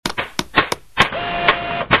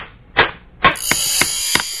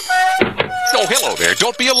Hello there.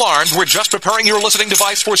 Don't be alarmed. We're just preparing your listening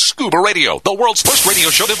device for Scuba Radio, the world's first radio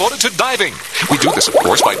show devoted to diving. We do this, of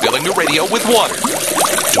course, by filling the radio with water.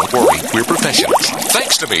 Don't worry, we're professionals.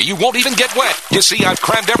 Thanks to me, you won't even get wet. You see, I've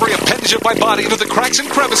crammed every appendage of my body into the cracks and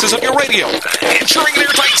crevices of your radio, ensuring an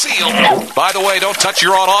airtight seal. By the way, don't touch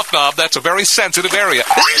your on-off knob. That's a very sensitive area.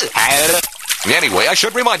 Anyway, I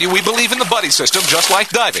should remind you, we believe in the buddy system just like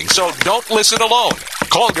diving, so don't listen alone.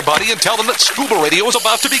 Call your buddy and tell them that Scuba Radio is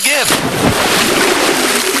about to begin.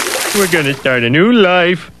 We're going to start a new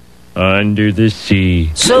life under the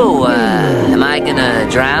sea. So, am I gonna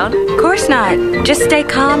drown? Of course not. Just stay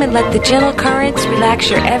calm and let the gentle currents relax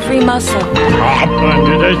your every muscle.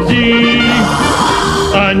 Under the sea.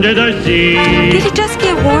 Under the sea. Did it just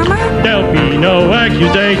get warmer? There'll be no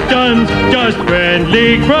accusations, just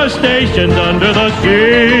friendly crustaceans under the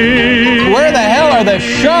sea. Where the hell are the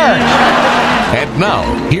sharks? And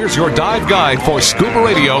now, here's your dive guide for Scuba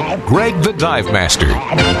Radio, Greg the Dive Master.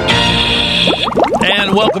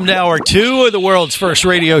 And welcome to Hour 2 of the world's first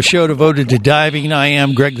radio show devoted to diving. I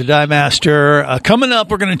am Greg the Dive Master. Coming up,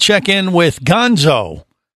 we're going to check in with Gonzo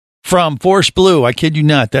from Force Blue. I kid you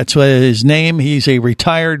not. That's his name. He's a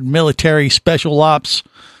retired military special ops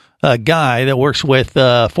guy that works with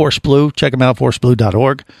Force Blue. Check him out,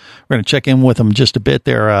 forceblue.org. We're going to check in with him just a bit.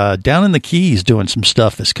 They're down in the Keys doing some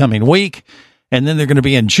stuff this coming week. And then they're going to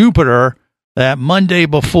be in Jupiter that Monday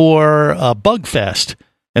before Bugfest.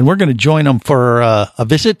 And we're going to join them for a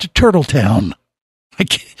visit to Turtletown.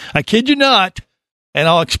 I kid you not. And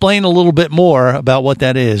I'll explain a little bit more about what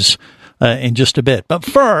that is in just a bit. But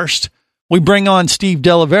first, we bring on Steve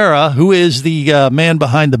Delavera, who is the man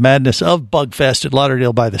behind the madness of Bugfest at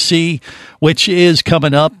Lauderdale by the Sea, which is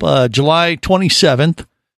coming up July 27th.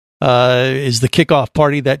 Is the kickoff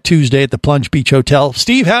party that Tuesday at the Plunge Beach Hotel.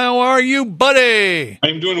 Steve, how are you, buddy?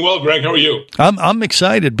 I'm doing well, Greg. How are you? I'm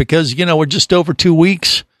excited because, you know, we're just over 2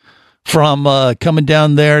 weeks from coming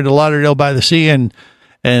down there to Lauderdale by the Sea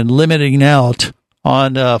and limiting out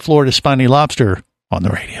on Florida Spiny Lobster on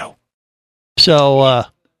the radio. So,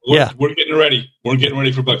 we're getting ready. We're getting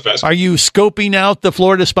ready for Bugfest. Are you scoping out the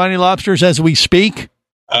Florida Spiny Lobsters as we speak?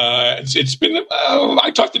 It's been.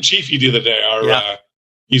 I talked to Chiefy the other day.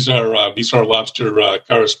 He's our lobster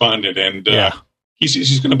correspondent, and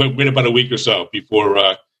he's going to wait about a week or so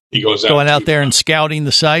before he goes out there and scouting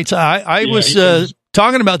the sites. I was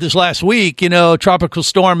talking about this last week. You know, Tropical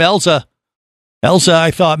Storm Elsa.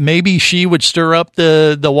 I thought maybe she would stir up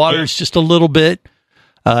the waters just a little bit,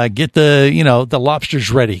 get the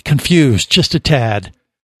lobsters ready. Confused just a tad.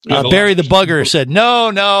 Barry the Bugger said,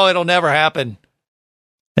 "No, it'll never happen."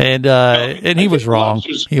 And he was wrong.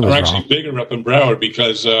 He was actually bigger up in Broward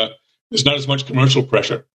because there's not as much commercial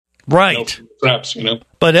pressure. Right. Traps,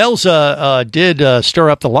 But Elsa did stir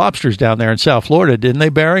up the lobsters down there in South Florida, didn't they,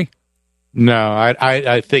 Barry? No,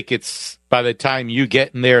 I think it's by the time you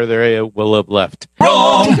get in there, they will have left.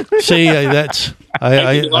 Wrong. See, that's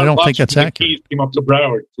I don't think that's accurate. Came up to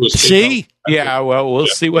Broward. See? Yeah, well, we'll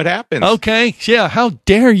see what happens. Okay. Yeah, how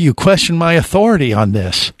dare you question my authority on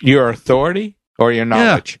this? Your authority? Or your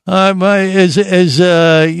knowledge? Yeah. As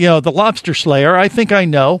the lobster slayer, I think I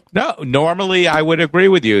know. No, normally I would agree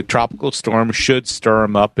with you. Tropical storm should stir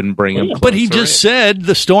them up and bring them closer. But he just said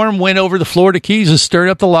the storm went over the Florida Keys and stirred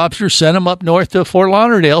up the lobsters, sent them up north to Fort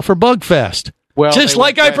Lauderdale for Bugfest. Well, just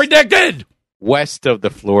like I predicted. West of the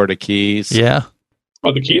Florida Keys. Yeah.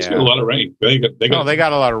 Oh, the Keys get a lot of rain. They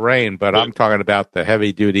got a lot of rain, but I'm talking about the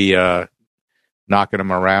heavy duty knocking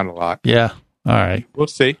them around a lot. Yeah. All right. We'll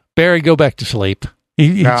see. Barry, go back to sleep.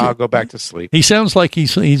 I'll go back to sleep. He sounds like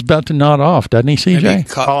he's about to nod off, doesn't he,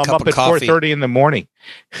 CJ? I'm up at 4:30 in the morning.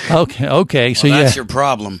 Okay. So that's your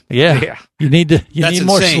problem. Yeah. You need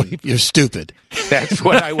more sleep. You're stupid. That's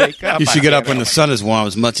when I wake up. You should get up when the sun is warm.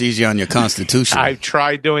 It's much easier on your constitution. I've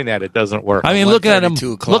tried doing that. It doesn't work. I mean, look at him.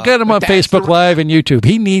 Look at him on Facebook Live and YouTube.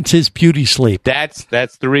 He needs his beauty sleep. That's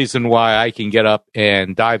the reason why I can get up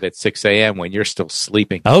and dive at 6 a.m. when you're still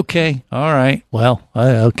sleeping. Okay. All right. Well,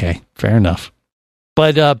 okay. Fair enough.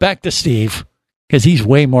 But back to Steve, because he's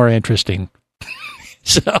way more interesting.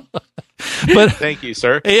 But thank you,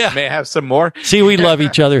 sir. Yeah. May I have some more? See, we love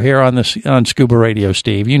each other here on Scuba Radio,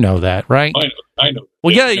 Steve. You know that, right? I know.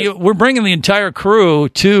 Well, we're bringing the entire crew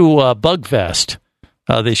to Bugfest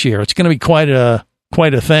this year. It's going to be quite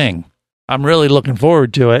a thing. I'm really looking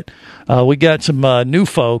forward to it. We got some new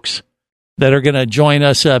folks that are going to join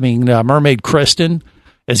us. I mean, Mermaid Kristen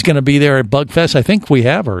is going to be there at Bugfest. I think we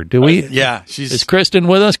have her. Do we? Yeah. Is Kristen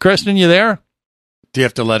with us? Kristen, you there? Do you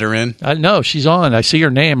have to let her in? No, she's on. I see her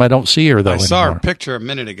name. I don't see her, though. I saw her picture a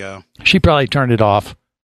minute ago. She probably turned it off.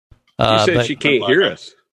 She said she can't hear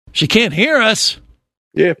us. She can't hear us?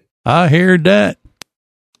 Yeah. I heard that.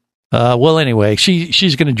 Well, anyway,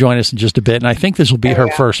 she's going to join us in just a bit, and I think this will be her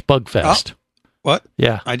first Bug Fest. Oh, what?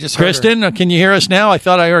 Yeah. I just heard Kristen, can you hear us now? I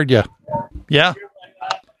thought I heard you. Yeah?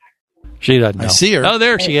 She doesn't know. I see her. Oh,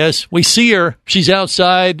 there she is. We see her. She's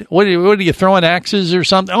outside. What are you throwing axes or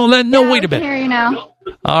something? Oh, no, wait a minute. I can hear you now.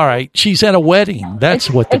 All right. She's at a wedding. That's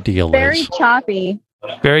what the deal is. Very choppy.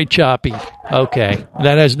 Very choppy. Okay.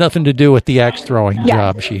 That has nothing to do with the axe throwing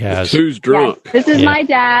job she has. Who's drunk? Yes. This is my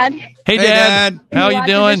dad. Hey, Dad. How He you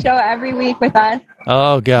watches doing? the show every week with us.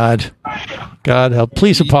 Oh, God. God help.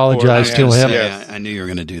 Please apologize to him. Yeah, I knew you were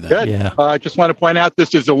going to do that. Good. Yeah. I just want to point out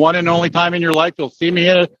this is the one and only time in your life you'll see me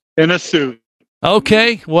in a suit.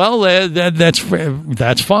 Okay. Well, that's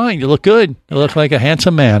fine. You look good. You look like a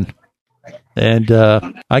handsome man. And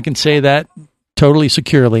I can say that totally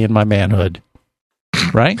securely in my manhood.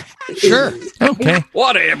 Right? Sure. Okay.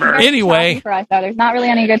 Whatever. Anyway, For us, though. There's not really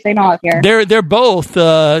any good signal up here. they're both.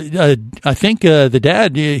 I think the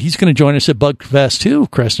dad he's going to join us at Bugfest too,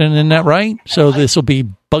 Kristen. Isn't that right? So this will be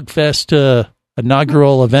Bugfest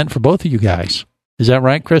inaugural event for both of you guys. Is that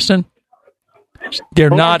right, Kristen? They're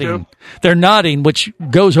nodding. They're nodding, which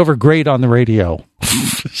goes over great on the radio.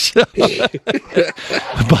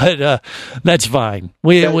 But that's fine.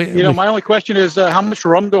 My only question is how much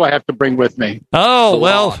rum do I have to bring with me? Oh,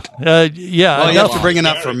 well, yeah. Well, you have to bring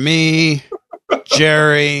enough for me,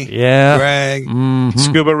 Jerry, Greg. Mm-hmm.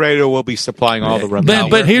 Scuba Radio will be supplying all the rum.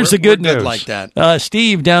 But here's the good news. Like that.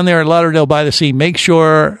 Steve down there at Lauderdale by the Sea, he makes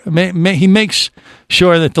sure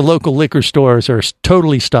that the local liquor stores are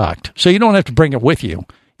totally stocked. So you don't have to bring it with you.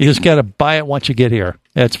 You just got to buy it once you get here.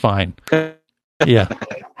 That's fine. Yeah.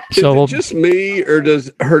 So Is it just me, or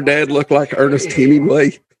does her dad look like Ernest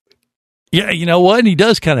Hemingway? Yeah, you know what? He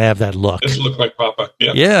does kind of have that look. Does look like Papa.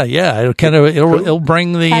 Yeah. Yeah. It'll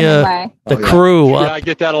bring the crew up. Yeah, I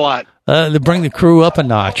get that a lot. To bring the crew up a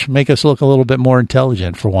notch, make us look a little bit more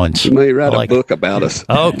intelligent for once. You may write a book about us.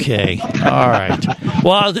 Okay, all right.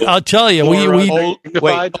 Well, I'll tell you, old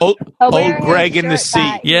Greg in the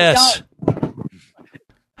seat. Yes.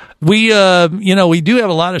 We do have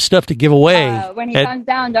a lot of stuff to give away. When he comes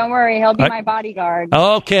down, don't worry, he'll be my bodyguard.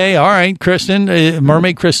 Okay, all right, Kristen.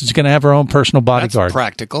 Mermaid Kristen's going to have her own personal bodyguard. That's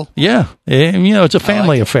practical. Yeah, it's a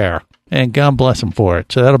family affair, and God bless him for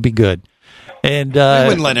it. So that'll be good. And we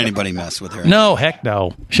wouldn't let anybody mess with her. No, heck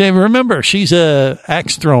no. Remember, she's a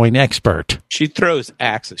axe throwing expert. She throws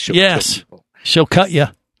axes. She'll cut you.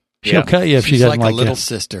 She'll cut you if she doesn't like a little you.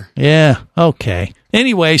 sister. Yeah. Okay.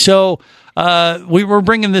 Anyway, so we were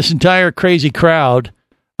bringing this entire crazy crowd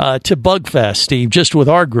to Bugfest, Steve, just with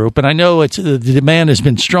our group, and I know the demand has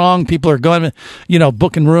been strong. People are going,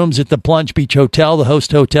 booking rooms at the Plunge Beach Hotel, the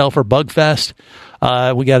host hotel for Bugfest.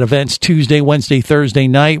 We got events Tuesday, Wednesday, Thursday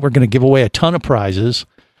night. We're going to give away a ton of prizes,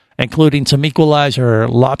 including some Equalizer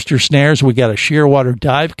lobster snares. We got a Shearwater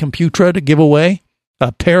dive computer to give away,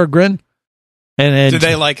 a Peregrine. And do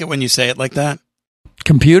they like it when you say it like that?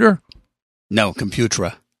 Computer? No,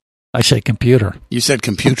 computra. I say computer. You said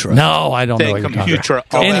computra. No, I don't know what you're talking about.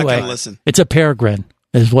 Go anyway, back and listen. It's a Peregrine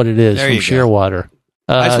is what it is from Shearwater.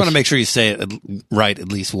 I just want to make sure you say it right at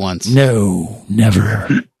least once. No, never.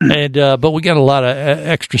 And but we got a lot of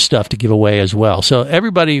extra stuff to give away as well. So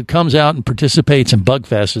everybody who comes out and participates in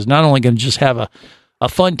Bugfest is not only going to just have a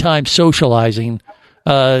fun time socializing,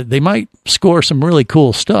 they might score some really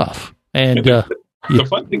cool stuff. And the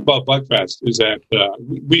fun thing about Bugfest is that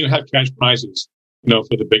we have cash prizes,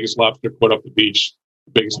 for the biggest lobster caught off the beach,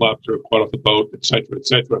 the biggest lobster caught off the boat, et cetera, et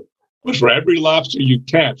cetera. But for every lobster you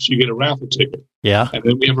catch, you get a raffle ticket. Yeah. And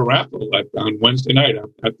then we have a raffle on Wednesday night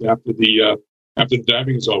after the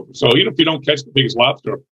diving is over. So even if you don't catch the biggest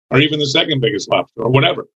lobster, or even the second biggest lobster, or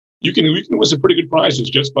whatever, you can win some pretty good prizes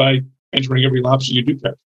just by entering every lobster you do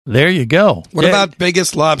catch. There you go. What about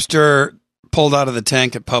biggest lobster pulled out of the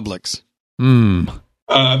tank at Publix?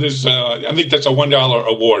 There's I think that's a $1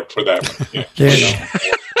 award for that one.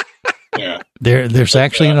 Yeah. There's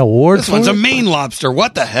actually an award. This one's a Maine lobster.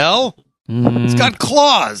 What the hell? It's got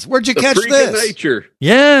claws. Where'd you catch this? Nature.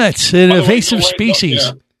 Yeah, it's an invasive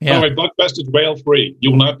species. By the way, Bugfest is whale free.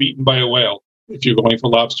 You will not be eaten by a whale if you're going for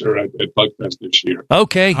lobster at Bugfest this year.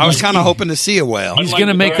 Okay. I was kind of hoping to see a whale. He's going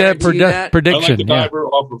to make that prediction. Unlike the diver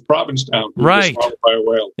off of Provincetown, who right? was by a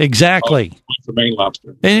whale. Exactly. For Maine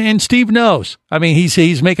lobster. And Steve knows. I mean,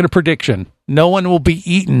 he's making a prediction. No one will be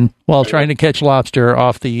eaten while trying to catch lobster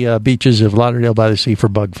off the beaches of Lauderdale by the Sea for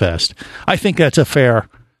Bugfest. I think that's a fair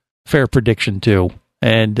prediction too.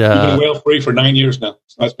 And we've been whale free for 9 years now.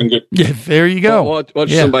 So that's been good. Yeah, there you go.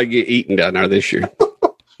 Watch somebody get eaten down there this year.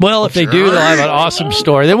 Well, if they do, they'll have an awesome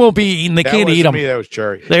story. They won't be eating. They can't eat them. That was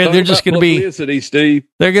cherry. They're just going to be. Steve.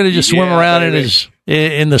 They're going to just swim around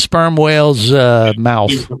in the sperm whale's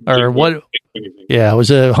mouth or what? Yeah, it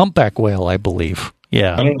was a humpback whale, I believe.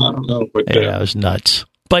 Yeah, I don't know, but yeah, it was nuts.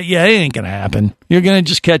 But yeah, it ain't going to happen. You're going to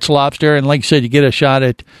just catch lobster, and like you said, you get a shot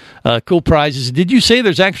at cool prizes. Did you say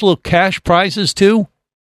there's actual cash prizes too?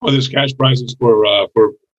 Well, there's cash prizes for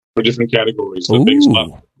different categories. The biggest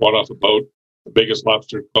lobster caught off a boat, the biggest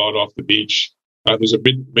lobster caught off the beach. There's a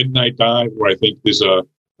midnight dive where I think there's a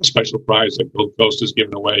special prize that Gold Coast is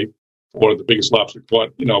giving away for the biggest lobster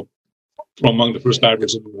caught. From among the first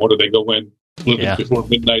divers in the water, they go in a little bit before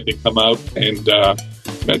midnight. They come out, and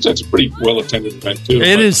that's a pretty well attended event too.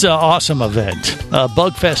 It is an awesome event.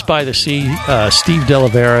 Bugfest by the Sea. Steve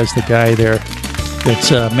Delavera is the guy there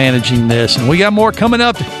that's managing this, and we got more coming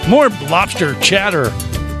up. More lobster chatter.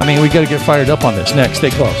 I mean, we got to get fired up on this next. Stay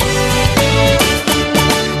close.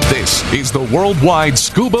 This is the Worldwide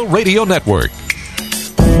Scuba Radio Network.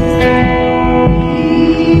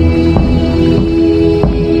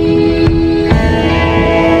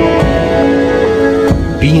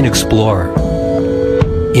 Be an explorer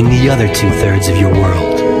in the other 2/3 of your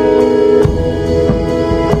world.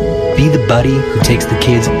 Be the buddy who takes the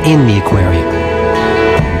kids in the aquarium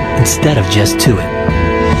instead of just to it.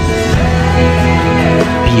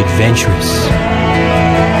 Be adventurous.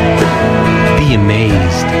 Be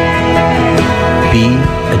amazed. Be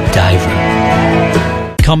a diver.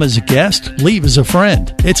 Come as a guest, leave as a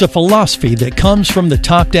friend. It's a philosophy that comes from the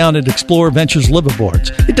top down at Explorer Ventures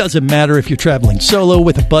liveaboards. It doesn't matter if you're traveling solo,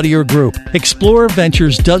 with a buddy, or group. Explorer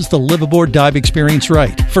Ventures does the liveaboard dive experience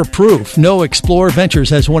right. For proof, no, Explorer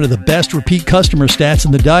Ventures has one of the best repeat customer stats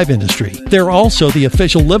in the dive industry. They're also the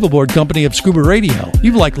official liveaboard company of Scuba Radio.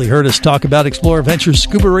 You've likely heard us talk about Explorer Ventures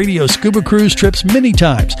Scuba Radio scuba cruise trips many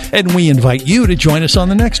times, and we invite you to join us on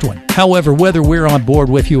the next one. However, whether we're on board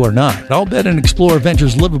with you or not, I'll bet an Explorer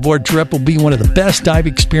Ventures liveaboard trip will be one of the best dive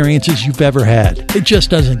experiences you've ever had. It just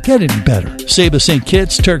doesn't get any better. Saba St.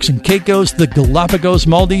 Kitts, Turks and Caicos, the Galapagos,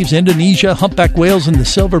 Maldives, Indonesia, humpback whales, and the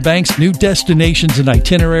Silver Banks, new destinations and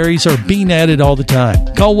itineraries are being added all the time.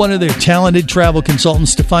 Call one of their talented travel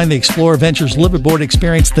consultants to find the Explorer Ventures liveaboard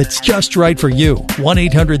experience that's just right for you.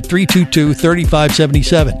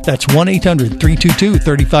 1-800-322-3577. That's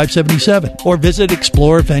 1-800-322-3577. Or visit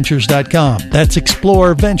explorerventures.com. That's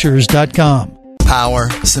explorerventures.com. Power,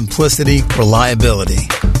 simplicity, reliability.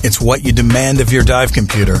 It's what you demand of your dive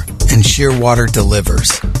computer, and Shearwater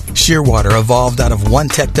delivers. Shearwater evolved out of one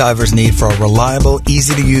tech diver's need for a reliable,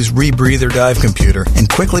 easy-to-use rebreather dive computer and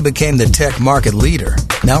quickly became the tech market leader.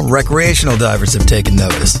 Now recreational divers have taken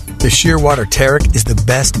notice. The Shearwater Taric is the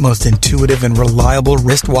best, most intuitive, and reliable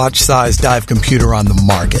wristwatch-sized dive computer on the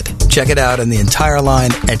market. Check it out in the entire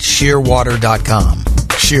line at shearwater.com.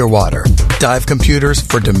 Shearwater, dive computers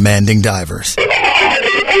for demanding divers.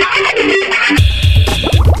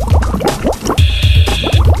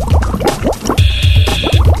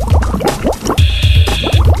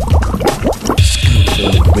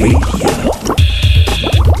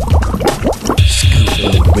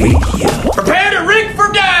 Prepare to rig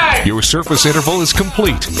for dive! Your surface interval is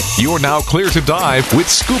complete. You're now clear to dive with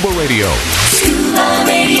Scuba Radio. Scuba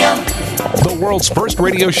Radio. The world's first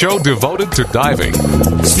radio show devoted to diving.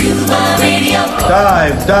 Scuba Radio.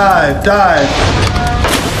 Dive, dive, dive.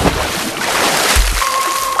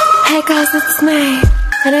 Hey guys, it's me.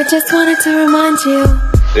 And I just wanted to remind you.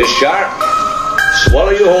 This shark,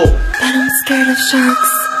 swallow you whole. That I'm scared of sharks.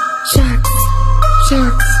 Sharks.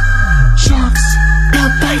 Sharks. Sharks. They'll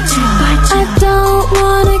bite you. I don't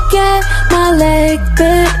wanna get my leg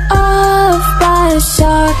bit off by a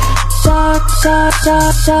shark. Shark, shark,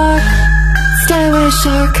 shark, shark. Stay away,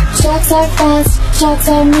 shark. Sharks are fast, sharks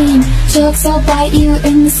are mean. Sharks will bite you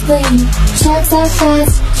in the spleen. Sharks are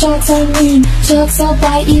fast, sharks are mean. Sharks will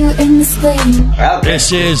bite you in the spleen.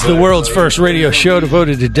 This is the world's first radio show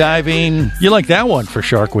devoted to diving. You like that one for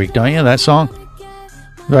Shark Week, don't you? That song?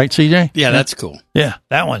 Right, CJ? Yeah, that's cool. Yeah,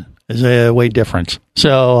 that one is way different.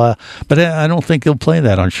 So, but I don't think they'll play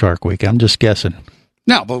that on Shark Week. I'm just guessing.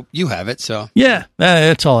 No, but you have it, so. Yeah,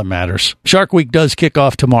 that's all that matters. Shark Week does kick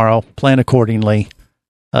off tomorrow. Plan accordingly.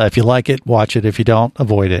 If you like it, watch it. If you don't,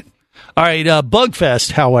 avoid it. All right,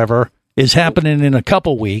 Bugfest, however, is happening in a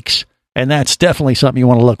couple weeks, and that's definitely something you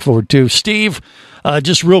want to look forward to. Steve,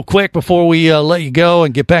 just real quick before we let you go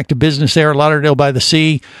and get back to business there at Lauderdale by the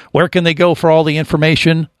Sea, where can they go for all the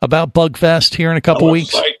information about Bugfest here in a couple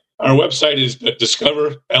weeks? Our website is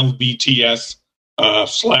discoverlbts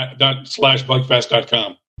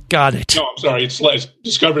 /bugfest.com. Got it. No, I'm sorry. It's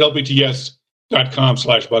discoverlbts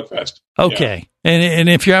 .com/Bugfest. Okay. Yeah. And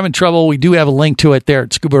if you're having trouble, we do have a link to it there at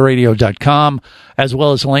scubaradio.com, as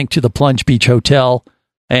well as a link to the Plunge Beach Hotel.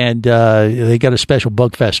 And they got a special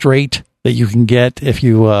Bugfest rate that you can get if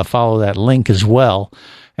you follow that link as well.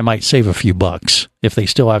 It might save a few bucks if they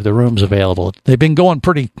still have the rooms available. They've been going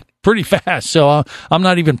pretty fast, so I'm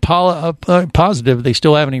not even positive they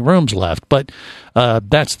still have any rooms left. But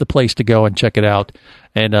that's the place to go and check it out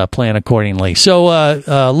and plan accordingly. So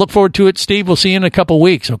look forward to it, Steve. We'll see you in a couple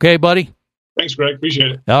weeks. Okay, buddy? Thanks, Greg.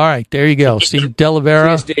 Appreciate it. All right, there you go. Steve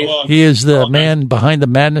Delavera. He is the man behind the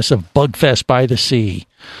madness of Bugfest by the Sea.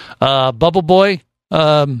 Bubble Boy,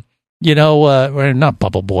 not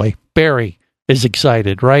Bubble Boy, Barry is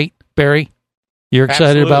excited, right, Barry? You're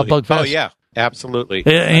excited about Bugfest? Oh, yeah, absolutely.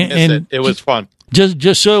 And it was fun.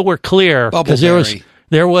 Just so we're clear, because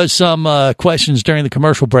there was some questions during the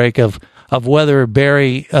commercial break of whether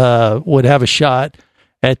Barry would have a shot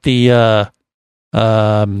at the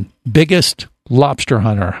biggest lobster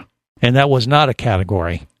hunter, and that was not a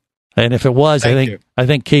category. And if it was, I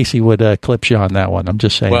think Casey would clip you on that one. I'm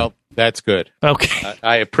just saying. Well, that's good. Okay,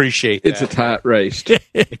 I appreciate that. It's a tight race.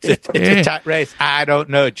 It's a tight race. I don't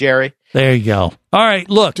know, Jerry. There you go. All right,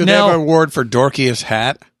 look. Do they have an award for dorkiest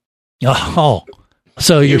hat? Oh,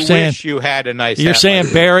 so you're saying wish you had a nice. You're hat saying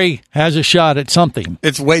like Barry has a shot at something.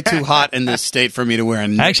 It's way too hot in this state for me to wear a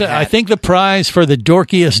knit Actually, hat. I think the prize for the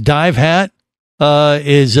dorkiest dive hat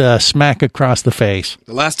is a smack across the face.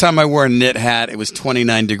 The last time I wore a knit hat, it was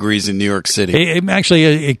 29 degrees in New York City.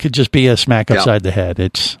 It could just be a smack upside the head.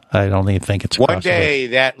 I don't even think it's one day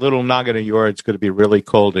that little noggin of yours is going to be really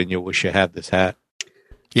cold, and you'll wish you had this hat.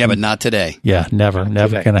 Yeah, but not today. Yeah, never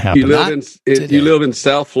going to happen. You live in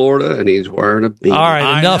South Florida, and he's wearing a beanie. All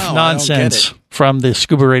right, enough nonsense from the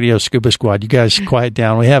Scuba Radio Scuba Squad. You guys quiet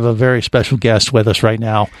down. We have a very special guest with us right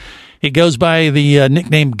now. He goes by the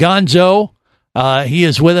nickname Gonzo. He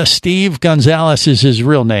is with us. Steve Gonzalez is his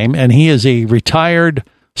real name, and he is a retired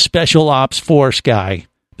Special Ops Force guy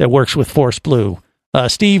that works with Force Blue.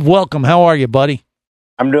 Steve, welcome. How are you, buddy?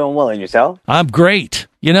 I'm doing well, and yourself? I'm great.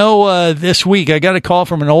 This week I got a call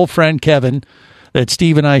from an old friend, Kevin, that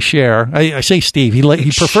Steve and I share. I say Steve. He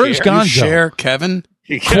prefers Gonzo. You share Kevin?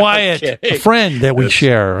 Quiet, a friend that we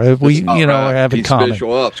share. We have in common.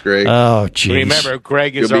 Special Ops, Greg. Oh, geez. Remember,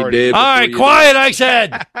 Greg is already. All right, quiet, I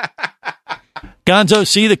said. Gonzo,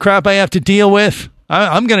 see the crap I have to deal with?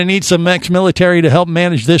 I'm going to need some ex-military to help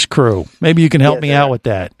manage this crew. Maybe you can help me out with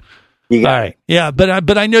that. All right. Yeah,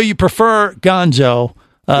 but I know you prefer Gonzo,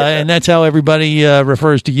 and that's how everybody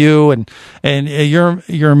refers to you. And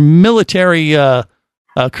your military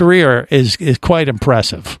career is quite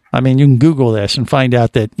impressive. I mean, you can Google this and find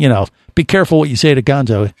out that, be careful what you say to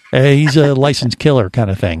Gonzo. He's a licensed killer kind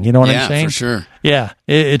of thing. You know what I'm saying? Yeah, for sure. Yeah,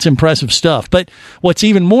 it's impressive stuff. But what's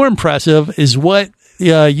even more impressive is what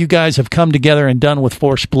you guys have come together and done with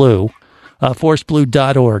Force Blue.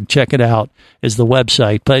 ForceBlue.org. Check it out is the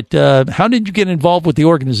website. But how did you get involved with the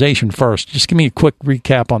organization first? Just give me a quick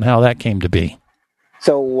recap on how that came to be.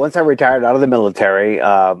 So once I retired out of the military,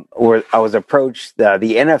 I was approached. The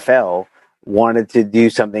NFL wanted to do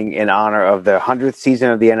something in honor of the 100th season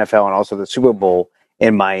of the NFL and also the Super Bowl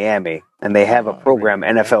in Miami. And they have a program,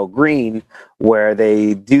 NFL Green, where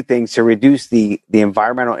they do things to reduce the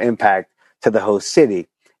environmental impact to the host city.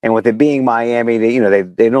 And with it being Miami,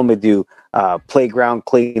 they normally do playground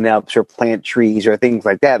cleanups or plant trees or things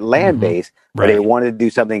like that, land-based. But they wanted to do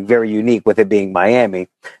something very unique with it being Miami.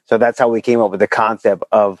 So that's how we came up with the concept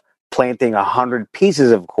of planting 100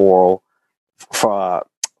 pieces of coral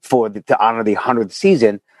to honor the 100th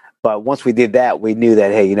season. But once we did that, we knew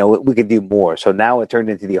that, hey, we could do more. So now it turned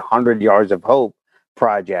into the 100 Yards of Hope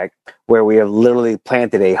project, where we have literally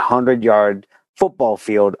planted a 100-yard football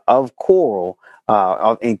field of coral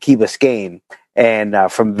in Key Biscayne. And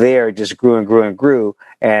from there, it just grew and grew and grew.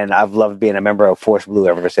 And I've loved being a member of Force Blue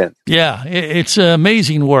ever since. Yeah, it's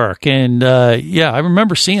amazing work. And I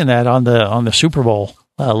remember seeing that on the Super Bowl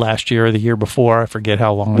last year or the year before. I forget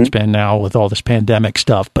how long it's been now with all this pandemic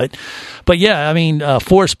stuff. But yeah, I mean,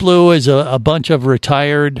 Force Blue is a bunch of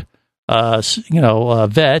retired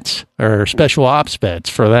vets or special ops vets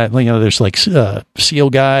for that. There's like SEAL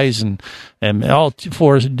guys and all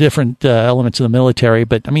four different elements of the military.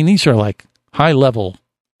 But I mean, these are like high level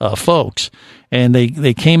folks, and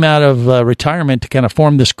they came out of retirement to kind of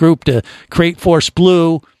form this group to create Force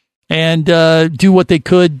Blue and do what they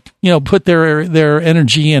could, put their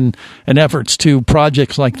energy and efforts to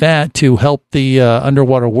projects like that to help the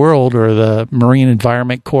underwater world or the marine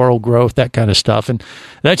environment, coral growth, that kind of stuff. And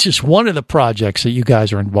that's just one of the projects that you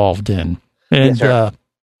guys are involved in. And, yes,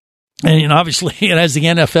 and obviously it has the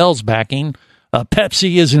NFL's backing.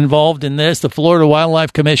 Pepsi is involved in this, the Florida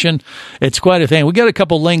Wildlife Commission. It's quite a thing. We got a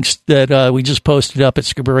couple links that we just posted up at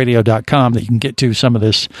scubaradio.com that you can get to some of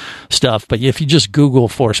this stuff. But if you just Google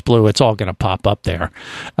Force Blue, it's all going to pop up there.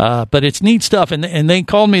 But it's neat stuff. And they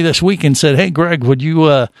called me this week and said, hey, Greg, would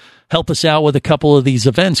you help us out with a couple of these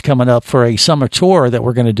events coming up for a summer tour that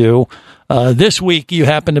we're going to do? This week, you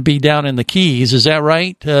happen to be down in the Keys. Is that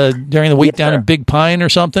right? During the week down in Big Pine or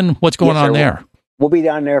something? What's going on there? We'll be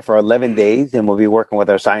down there for 11 days, and we'll be working with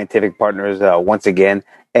our scientific partners once again,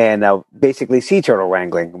 and basically sea turtle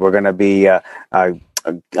wrangling. We're going to be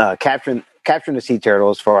capturing the sea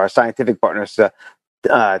turtles for our scientific partners to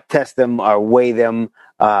test them, weigh them,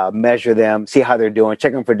 measure them, see how they're doing,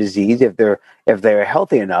 check them for disease. If they're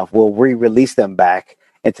healthy enough, we'll re-release them back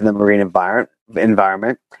into the marine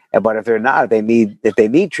environment. But if they're not, if they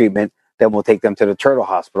need treatment, then we'll take them to the turtle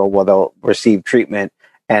hospital where they'll receive treatment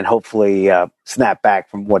and hopefully snap back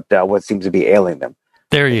from what seems to be ailing them.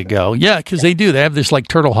 There you go. Yeah, because they do. They have this like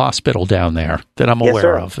turtle hospital down there that I'm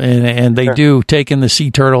aware of, and they do take in the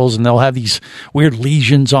sea turtles, and they'll have these weird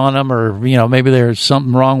lesions on them, or maybe there's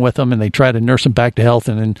something wrong with them, and they try to nurse them back to health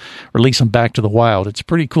and then release them back to the wild. It's a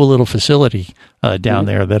pretty cool little facility down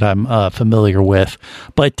there that I'm familiar with.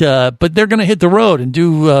 But they're going to hit the road and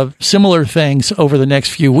do similar things over the next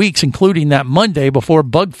few weeks, including that Monday before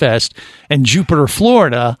Bugfest in Jupiter,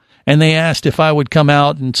 Florida. And they asked if I would come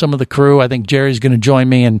out, and some of the crew, I think Jerry's going to join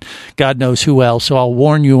me, and God knows who else. So I'll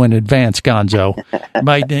warn you in advance, Gonzo.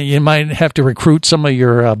 You might have to recruit some of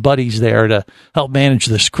your buddies there to help manage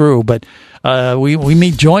this crew. But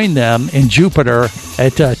we join them in Jupiter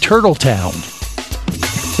at Turtle Town.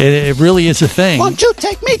 It really is a thing. Won't you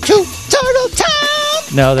take me to Turtle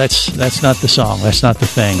Town? No, that's not the song. That's not the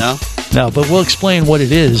thing. No, but we'll explain what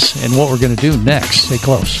it is and what we're going to do next. Stay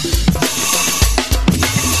close.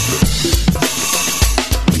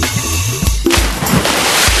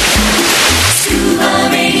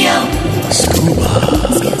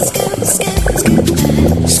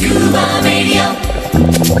 Scuba Radio.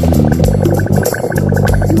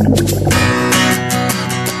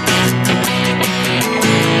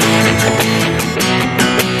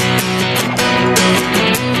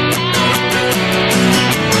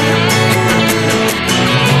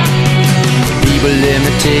 People, let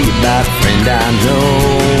me tell you about a friend I know.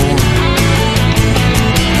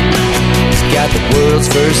 He's got the world's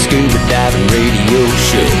first scuba diving radio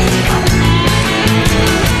show.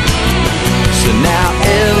 So now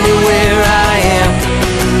everywhere I am,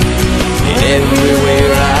 and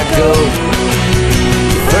everywhere I go,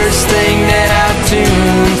 the first thing that I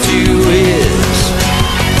tune to is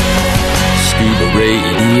Scuba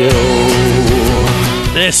Radio.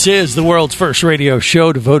 This is the world's first radio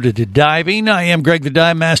show devoted to diving. I am Greg the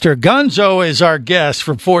Dive Master. Gonzo is our guest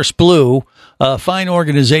from Force Blue, a fine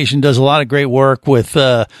organization, does a lot of great work with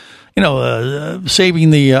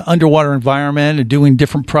saving the underwater environment and doing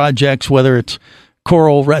different projects, whether it's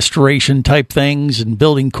coral restoration type things and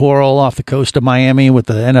building coral off the coast of Miami with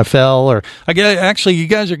the NFL, or actually you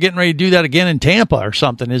guys are getting ready to do that again in Tampa or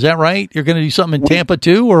something. Is that right? You're going to do something in Tampa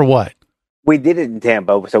too, or what? We did it in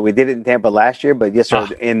Tampa. So we did it in Tampa last year, but yes, sir,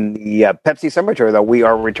 in the Pepsi Summer Tour, though, we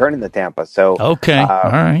are returning to Tampa. So okay,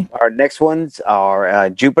 all right. Our next ones are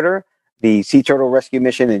Jupiter, the Sea Turtle Rescue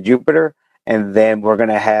Mission in Jupiter. And then we're going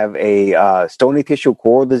to have a stony tissue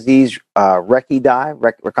coral disease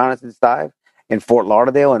reconnaissance dive in Fort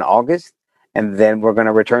Lauderdale in August. And then we're going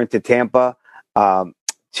to return to Tampa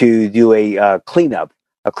to do a cleanup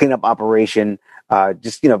operation,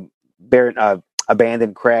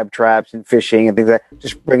 abandoned crab traps and fishing and things like that,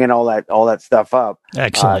 just bringing all that stuff up.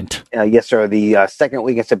 Excellent. Yes, sir. The second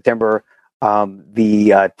week in September,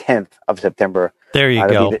 the 10th of September. There you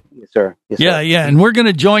go. Yes, sir. Yes, yeah, sir. yeah. And we're going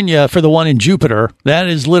to join you for the one in Jupiter. That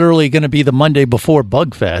is literally going to be the Monday before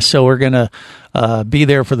Bugfest. So we're going to be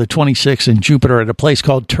there for the 26th in Jupiter at a place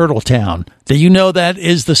called Turtle Town. Do you know that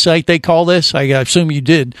is the site they call this? I assume you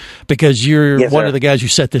did, because you're one of the guys who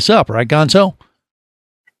set this up, right, Gonzo?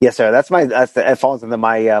 Yes, sir. That falls into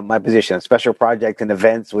my position, special project and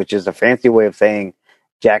events, which is a fancy way of saying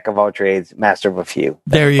jack of all trades, master of a few.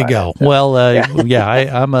 There you go. Well,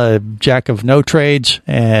 I'm a jack of no trades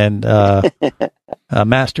and a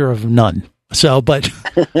master of none. So, but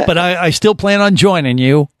I still plan on joining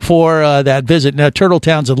you for that visit. Now, Turtle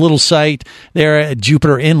Town's a little site there at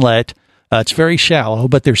Jupiter Inlet. It's very shallow,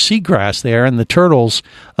 but there's seagrass there, and the turtles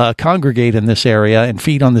congregate in this area and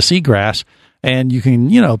feed on the seagrass. And you can,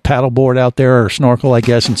 paddleboard out there or snorkel, I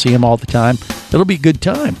guess, and see them all the time. It'll be a good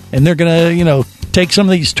time. And they're going to, take some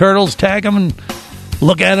of these turtles, tag them, and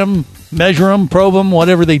look at them, measure them, probe them,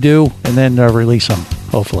 whatever they do, and then release them,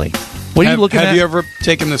 hopefully. What are you looking at? Have you ever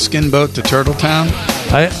taken the skin boat to Turtle Town?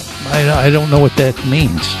 I don't know what that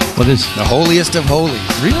means. What is the holiest of holies?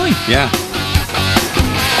 Really? Yeah.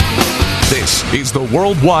 This is the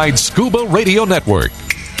Worldwide Scuba Radio Network.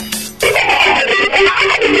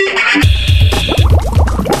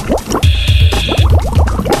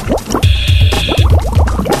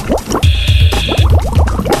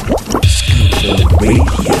 Scuba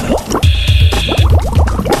Radio.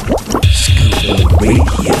 Scuba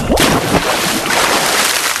Radio.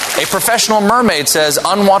 A professional mermaid says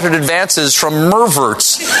unwanted advances from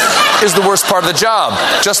merverts is the worst part of the job.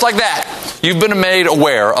 Just like that, you've been made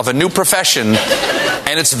aware of a new profession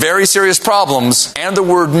and its very serious problems and the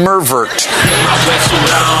word mervert.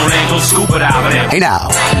 Hey now.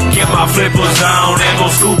 Get my flippers on and go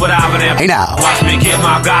scuba diving. Hey now. Watch me get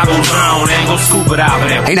my goggles on and go scuba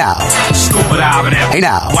diving. Hey now. Scuba diving. Hey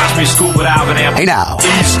now. Watch me scuba diving. Hey now.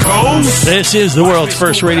 East Coast. This is the world's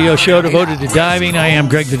first radio show devoted to diving. I am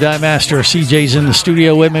Greg the Dive Master. CJ's in the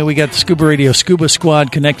studio with me. We got the Scuba Radio Scuba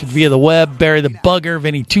Squad connected via the web. Barry the Bugger,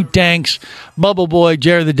 Vinny Two Tanks, Bubble Boy,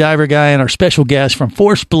 Jerry the Diver Guy, and our special guest from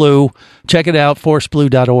Force Blue. Check it out.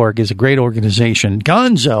 ForceBlue.org is a great organization.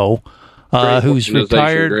 Gonzo, who's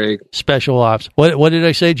retired Greg. Special Ops. What did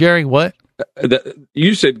I say, Jerry? What?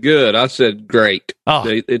 You said good. I said great. Oh,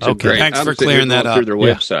 it's okay. a great. Thanks I'm for sitting clearing here that going up. through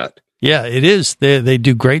their website. Yeah, it is. They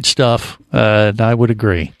do great stuff, and I would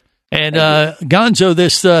agree. And Gonzo,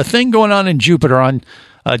 this thing going on in Jupiter on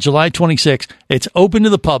July 26th, it's open to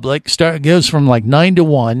the public. Goes from like 9 to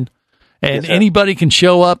 1, and anybody can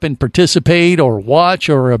show up and participate or watch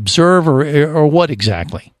or observe or what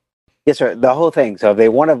exactly? Yes, sir. The whole thing. So if they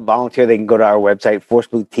want to volunteer, they can go to our website,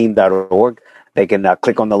 forceblueteam.org. They can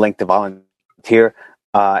click on the link to volunteer.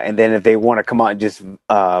 And then if they want to come out and just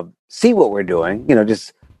see what we're doing,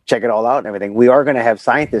 just check it all out and everything. We are going to have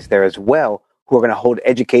scientists there as well who are going to hold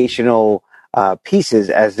educational pieces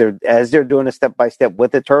as they're doing a step-by-step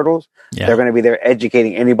with the turtles. Yeah. They're going to be there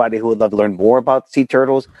educating anybody who would love to learn more about sea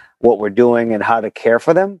turtles, what we're doing and how to care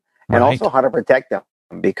for them, and also how to protect them.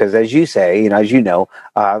 Because as you say,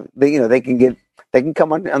 they can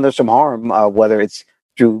come under some harm, whether it's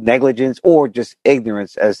through negligence or just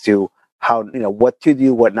ignorance as to how, what to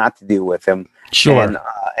do, what not to do with them. Sure.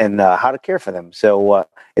 And how to care for them. So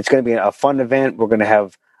it's going to be a fun event. We're going to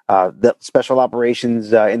have the special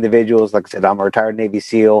operations individuals. Like I said, I'm a retired Navy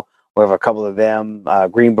SEAL. We have a couple of them,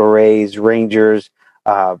 Green Berets, Rangers,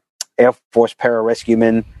 Air Force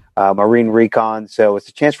pararescuemen, Marine Recon. So it's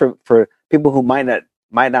a chance for people who might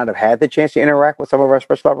not have had the chance to interact with some of our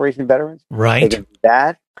special operations veterans. Right. They can do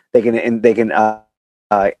that. They can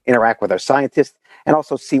interact with our scientists and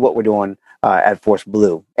also see what we're doing at Force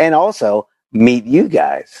Blue, and also meet you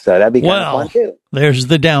guys. So that'd be kind of fun too. There's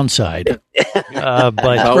the downside.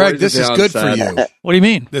 But Greg, this is good for you. What do you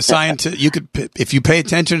mean? The scientist, you could, if you pay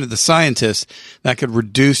attention to the scientists, that could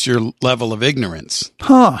reduce your level of ignorance.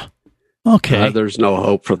 Huh. Okay. There's no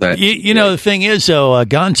hope for that. The thing is, though,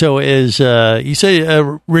 Gonzo is, you say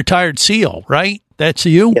a retired SEAL, right? That's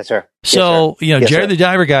you? Yes, sir. So, Yes, Jerry the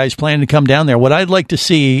Diver Guy is planning to come down there. What I'd like to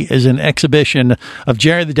see is an exhibition of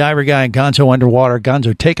Jerry the Diver Guy and Gonzo underwater.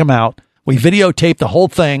 Gonzo, take him out. We videotape the whole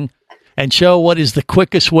thing and show what is the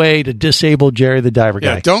quickest way to disable Jerry the Diver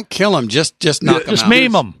Guy. Yeah, don't kill him. Just knock him out. Just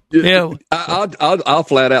maim him. I'll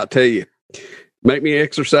flat out tell you. Make me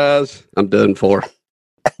exercise. I'm done for.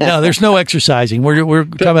 No, there's no exercising. We're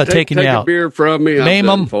talking about taking you out. Take a beer from me. Maim I'm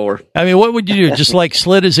done him. for. I mean, what would you do? Just like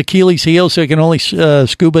slit his Achilles heel so he can only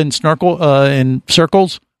scuba and snorkel in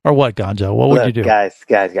circles? Or what, Gonzo? What would you do? Guys.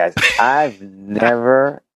 I've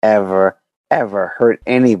never, ever hurt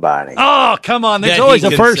anybody. Oh, come on. There's always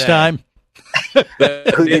a first time.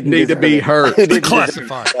 That didn't need to be hurt.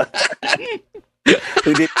 Classified.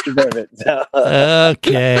 Who didn't deserve it. So.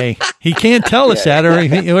 Okay. He can't tell us that, or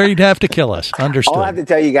he'd have to kill us. Understood. All I have to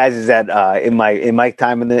tell you guys is that in my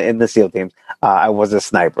time in the SEAL teams, I was a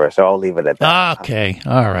sniper, so I'll leave it at that. Okay.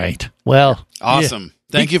 All right. Well, awesome. Yeah.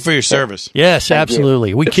 Thank you for your service. Yes, Thank absolutely.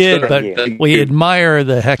 you. We kid, but we admire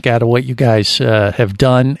the heck out of what you guys have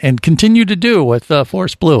done and continue to do with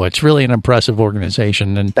Force Blue. It's really an impressive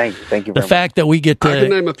organization. And thank you very the fact that we get to... I can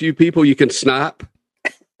name a few people you can snipe.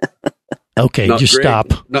 Okay, Not just Greg.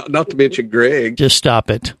 stop. Not to mention Greg. Just stop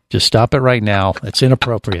it. Just stop it right now. It's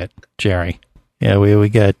inappropriate, Jerry. Yeah, we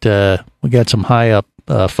got some high up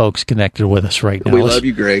folks connected with us right now. We love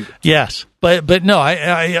you, Greg. Yes, but no,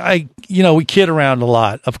 I we kid around a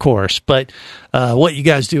lot, of course, but what you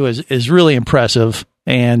guys do is really impressive,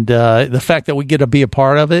 and the fact that we get to be a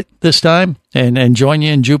part of it this time and join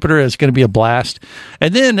you in Jupiter is going to be a blast.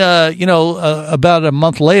 And then about a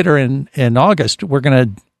month later in August, we're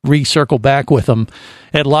going to recircle back with them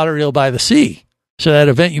at Lauderdale by the Sea. So that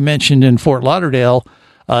event you mentioned in Fort Lauderdale,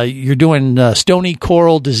 you're doing stony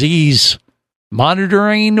coral disease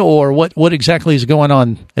monitoring, or what exactly is going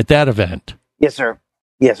on at that event? Yes, sir.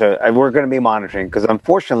 Yes, sir. We're going to be monitoring because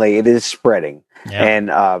unfortunately it is spreading. Yeah.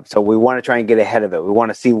 And so we want to try and get ahead of it. We want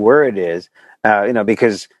to see where it is,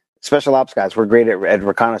 because special ops guys, we're great at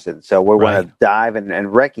reconnaissance. So we want to dive and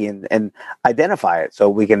recce and identify it so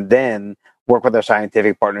we can then work with our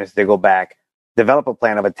scientific partners to go back, develop a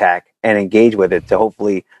plan of attack, and engage with it to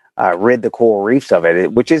hopefully rid the coral reefs of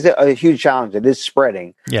it, which is a huge challenge. It is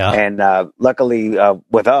spreading. Yeah. And luckily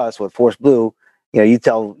with us, with Force Blue, you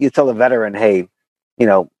tell the veteran, hey,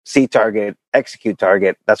 see target, execute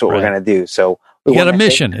target. That's what we're going to do. So you got a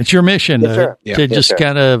mission. It's your mission to just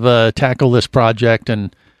kind of tackle this project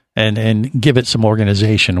and give it some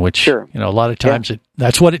organization, which, a lot of times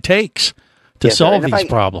that's what it takes to solve these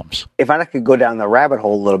problems. If I could go down the rabbit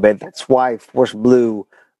hole a little bit, that's why Force Blue,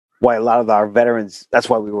 why a lot of our veterans, that's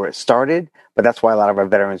why we were started, but that's why a lot of our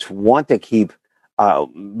veterans want to keep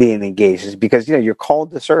being engaged, is because, you're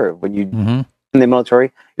called to serve. When you in the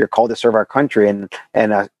military, you're called to serve our country,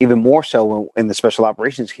 and even more so in the special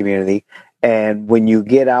operations community. And when you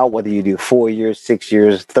get out, whether you do 4 years, 6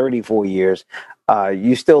 years, 34 years,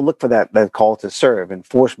 you still look for that call to serve. And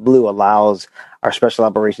Force Blue allows our special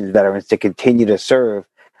operations veterans to continue to serve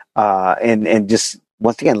and just,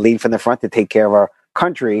 once again, lead from the front to take care of our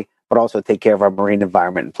country, but also take care of our marine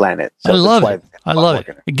environment and planet. So I love it. I love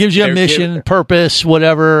it. It gives you a mission, purpose,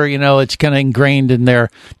 whatever. It's kind of ingrained in their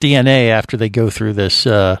DNA after they go through this.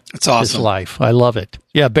 It's awesome. This life. I love it.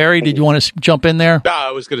 Yeah, Barry, did you want to jump in there? No,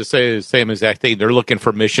 I was going to say the same exact thing. They're looking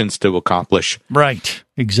for missions to accomplish. Right.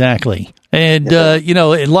 Exactly. And,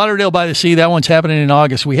 in Lauderdale by the Sea, that one's happening in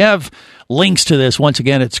August. We have links to this, once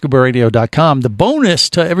again, at scubaradio.com. The bonus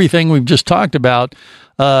to everything we've just talked about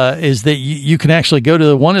is that you can actually go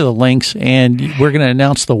to one of the links, and we're going to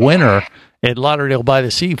announce the winner at Lauderdale by the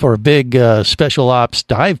Sea for a big special ops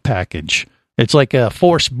dive package. It's like a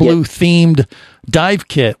Force Blue themed dive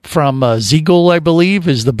kit from Ziegel, I believe,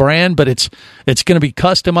 is the brand, but it's going to be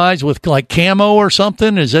customized with like camo or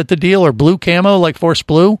something. Is that the deal? Or blue camo like Force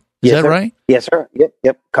Blue? Is that right? Yes, sir.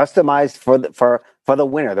 Yep. Customized for the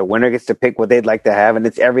winner. The winner gets to pick what they'd like to have, and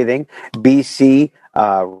it's everything: BC,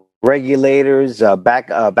 regulators,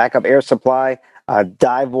 backup air supply,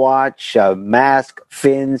 dive watch, mask,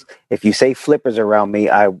 fins. If you say flippers around me,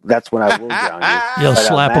 that's when I will drown you. You'll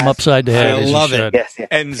slap them upside the head. I love it. Yes.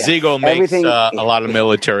 And Ziegel makes a lot of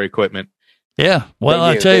military equipment. Yeah. Well,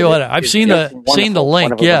 I'll tell you what, I've seen the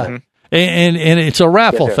link. Yeah. And it's a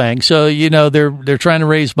raffle thing. So, they're trying to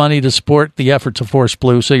raise money to support the efforts of Force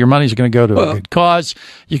Blue. So your money's going to go to a good cause.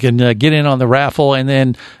 You can get in on the raffle. And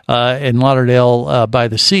then in Lauderdale by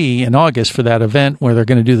the Sea in August for that event where they're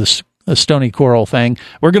going to do the stony coral thing,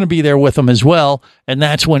 we're going to be there with them as well. And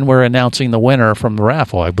that's when we're announcing the winner from the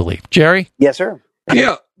raffle, I believe. Jerry? Yes, sir.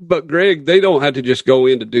 Yeah. But Greg, they don't have to just go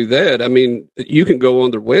in to do that. I mean, you can go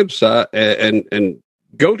on their website and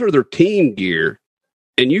go to their team gear.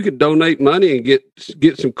 And you could donate money and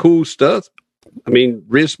get some cool stuff. I mean,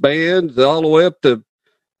 wristbands all the way up to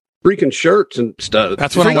freaking shirts and stuff.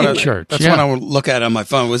 That's what I want to. That's what I want to look at on my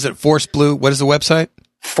phone. Was it Force Blue? What is the website?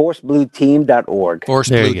 ForceBlueTeam.org.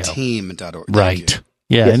 ForceBlueTeam.org. Right.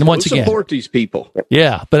 Yeah, and once again, support these people.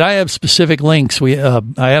 Yeah, but I have specific links. I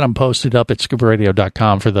had them posted up at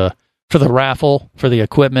scubaradio.com for the raffle, for the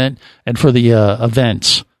equipment, and for the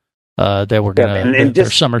events. That we're going to their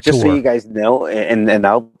summer tour. Just so you guys know, and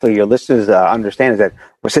hopefully your listeners understand, is that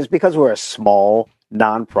because we're a small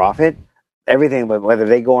nonprofit, everything, whether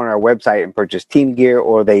they go on our website and purchase team gear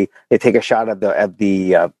or they take a shot at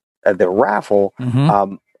the raffle,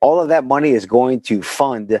 all of that money is going to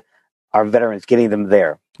fund our veterans, getting them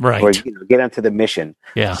there, right? Or get onto the mission.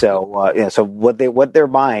 Yeah. So so what they're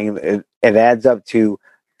buying, it adds up to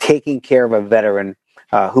taking care of a veteran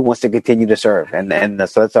who wants to continue to serve, and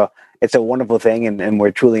so it's a wonderful thing, and we're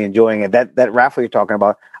truly enjoying it. That raffle you're talking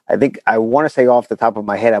about, I want to say off the top of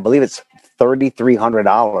my head, I believe it's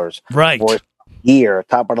 $3,300 right for gear,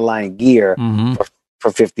 top of the line gear for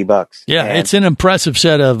 $50. Yeah, and it's an impressive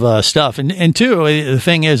set of stuff, and two, the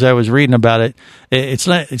thing is, I was reading about it. It's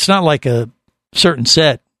not like a certain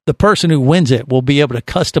set. The person who wins it will be able to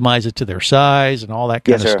customize it to their size and all that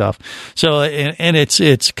kind of stuff. So, and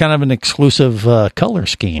it's kind of an exclusive color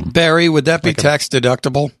scheme. Barry, would that be tax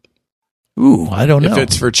deductible? Ooh, I don't know. If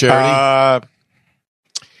it's for charity?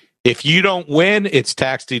 If you don't win, it's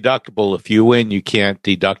tax deductible. If you win, you can't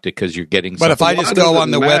deduct it because you're getting something. But if I just go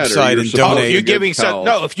on the website and donate. You're giving some,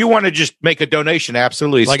 no, if you want to just make a donation,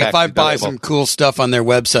 absolutely. Like if I buy some cool stuff on their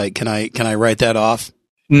website, can I write that off?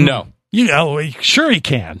 No. Sure he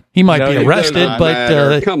can. He might be arrested,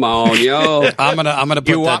 but come on, yo. I'm gonna put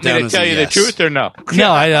you that want down me to as tell a you yes. the truth or no?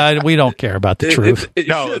 No, we don't care about the truth.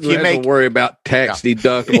 No, if you have to worry about tax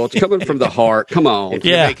deductible, it's coming from the heart. Come on. If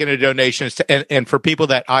you're making a donation, and for people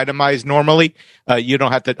that itemize normally, you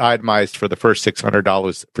don't have to itemize for the first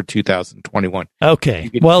 $600 for 2021.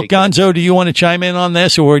 Okay. Well, Gonzo, do you want to chime in on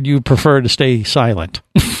this, or do you prefer to stay silent?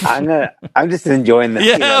 I'm just enjoying this.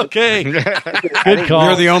 Yeah. Okay. Good call.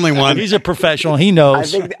 You're the only one. He's a professional. He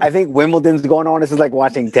knows. I think Wimbledon's going on. This is like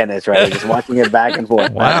watching tennis, right? Just watching it back and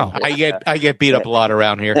forth. Wow. I get beat up a lot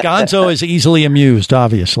around here. Gonzo is easily amused,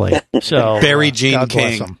 obviously. So Barry Jean God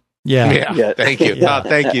bless King. him. Yeah. Thank you. Yeah. Oh,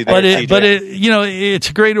 thank you. But it's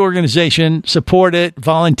a great organization. Support it.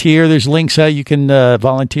 Volunteer. There's links how you can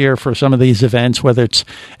volunteer for some of these events, whether it's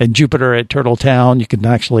in Jupiter at Turtletown. You can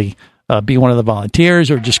actually be one of the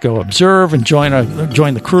volunteers, or just go observe and join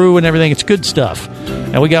the crew and everything. It's good stuff.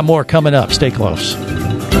 And we got more coming up. Stay close.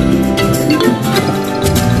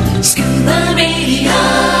 Scuba Radio.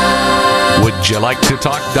 Would you like to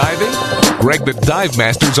talk diving? Greg the Dive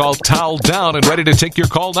Master's all toweled down and ready to take your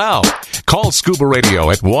call now. Call Scuba Radio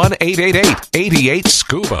at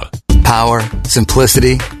 1-888-88-SCUBA. Power,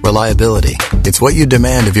 simplicity, reliability. It's what you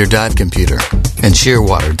demand of your dive computer. And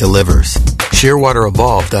Shearwater delivers. Shearwater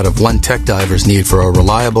evolved out of one tech diver's need for a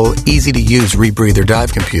reliable, easy-to-use rebreather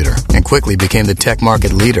dive computer and quickly became the tech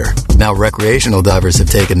market leader. Now recreational divers have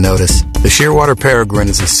taken notice. The Shearwater Peregrine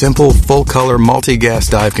is a simple, full-color, multi-gas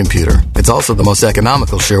dive computer. It's also the most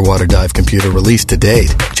economical Shearwater dive computer released to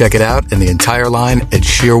date. Check it out and the entire line at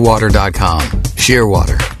shearwater.com.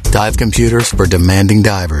 Shearwater. Dive computers for demanding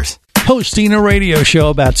divers. Hosting a radio show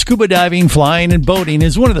about scuba diving, flying, and boating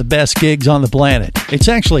is one of the best gigs on the planet. It's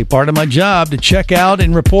actually part of my job to check out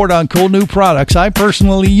and report on cool new products I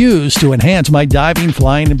personally use to enhance my diving,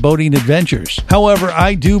 flying, and boating adventures. However,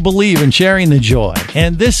 I do believe in sharing the joy,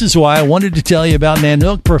 and this is why I wanted to tell you about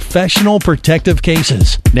Nanook Professional Protective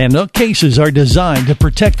Cases. Nanook cases are designed to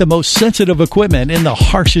protect the most sensitive equipment in the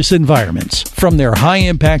harshest environments. From their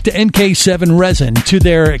high-impact NK7 resin to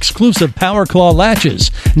their exclusive Power Claw latches,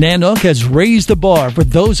 Nanook has raised the bar for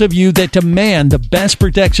those of you that demand the best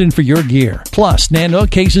protection for your gear. Plus,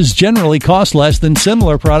 Nanook cases generally cost less than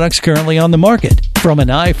similar products currently on the market. From an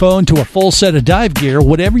iPhone to a full set of dive gear,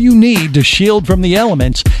 whatever you need to shield from the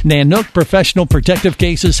elements, Nanook Professional Protective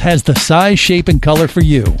Cases has the size, shape, and color for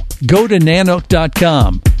you. Go to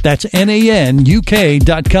Nanook.com. That's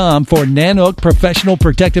NANUK.com for Nanook Professional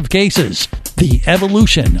Protective Cases. The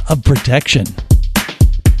evolution of protection.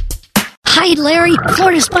 Hi, Larry.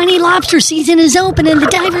 Florida spiny lobster season is open and the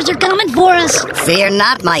divers are coming for us. Fear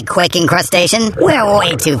not, my quaking crustacean. We're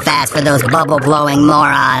way too fast for those bubble-blowing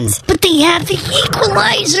morons. But they have the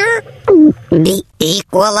equalizer. The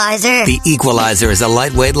equalizer? The equalizer is a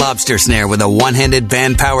lightweight lobster snare with a one-handed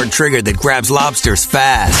band-powered trigger that grabs lobsters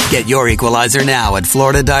fast. Get your equalizer now at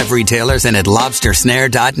Florida dive retailers and at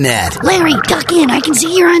lobstersnare.net. Larry, duck in. I can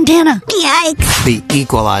see your antenna. Yikes. The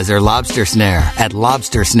equalizer lobster snare at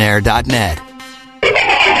lobstersnare.net.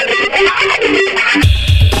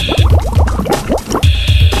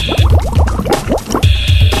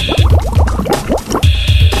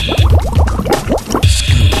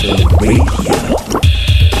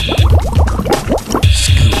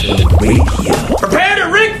 Prepare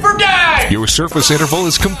to rig for dive! Your surface interval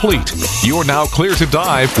is complete. You're now clear to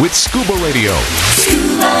dive with Scuba Radio.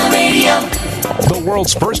 Scuba Radio. The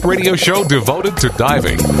world's first radio show devoted to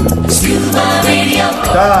diving. Scuba Radio.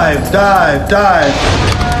 Dive, dive, dive.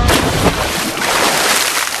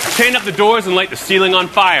 Chain up the doors and light the ceiling on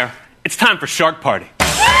fire. It's time for Shark Party.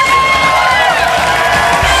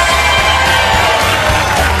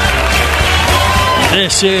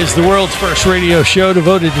 This is the world's first radio show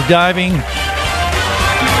devoted to diving.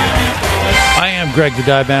 I am Greg the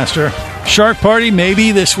Dive Master. Shark Party,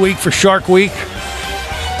 maybe this week for Shark Week.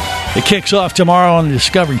 It kicks off tomorrow on the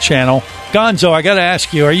Discovery Channel. Gonzo, I got to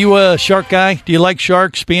ask you, are you a shark guy? Do you like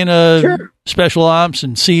sharks, being a special ops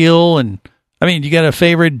and SEAL? And I mean, you got a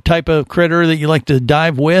favorite type of critter that you like to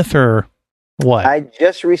dive with, or what? I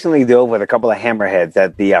just recently dove with a couple of hammerheads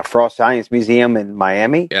at the Frost Science Museum in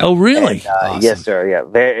Miami. Yeah. Oh, really? And, awesome. Yes, sir. Yeah,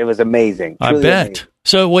 it was amazing. I Truly bet. amazing.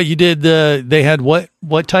 So what you did, they had what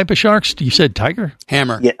type of sharks? You said tiger?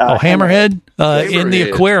 Hammer. Yeah, hammerhead? In the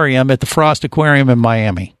aquarium at the Frost Aquarium in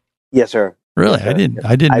Miami. Yes, sir. Really? Yes, sir.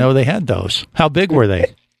 I didn't know they had those. How big were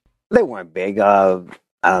they? They weren't big. I don't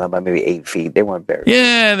know, about maybe 8 feet. They weren't very big.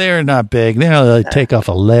 Yeah, they're not big. They'll take off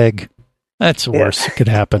a leg. That's the worst that could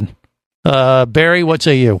happen. Barry, what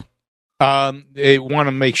say you? They want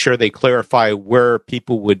to make sure they clarify where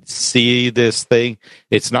people would see this thing.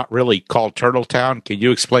 It's not really called Turtle Town. Can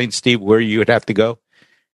you explain, Steve, where you would have to go?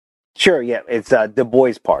 Sure, yeah. It's Du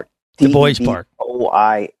Bois Park. Du Bois Park.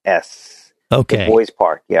 DBOIS. Okay. Du Bois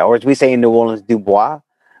Park, yeah. Or as we say in New Orleans, Du Bois,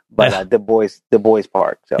 but Du Bois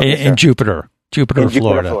Park. So, in Jupiter,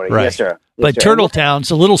 Florida. Right. Yes, sir. But Turtle Town's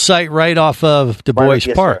a little site right off of Du Bois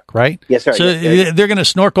Park, right? Yes, sir. So they're going to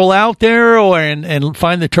snorkel out there and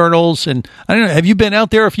find the turtles. And I don't know, have you been out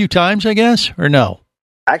there a few times, I guess, or no?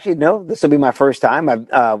 Actually, no. This will be my first time.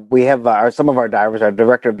 We have some of our divers, our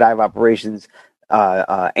director of dive operations,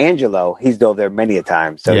 Angelo. He's dove there many a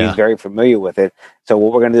time, so he's very familiar with it. So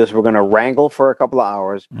what we're going to do is we're going to wrangle for a couple of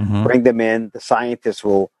hours, bring them in. The scientists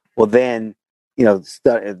will then, do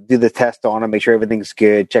the test on them, make sure everything's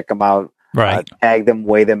good, check them out. Right. Tag them,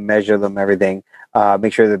 weigh them, measure them, everything.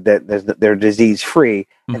 Make sure that they're disease free,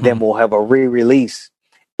 and then we'll have a re-release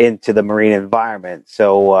into the marine environment.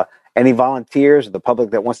 So any volunteers, or the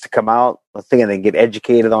public that wants to come out, let's say, and they get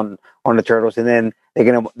educated on the turtles, and then they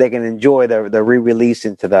can enjoy the re-release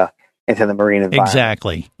into the marine environment.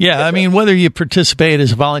 Exactly. Yeah, I mean, whether you participate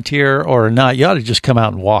as a volunteer or not, you ought to just come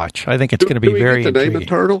out and watch. I think it's going to be very intriguing. Name a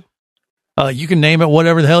turtle? You can name it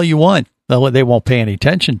whatever the hell you want. They won't pay any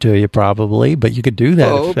attention to you probably, but you could do that.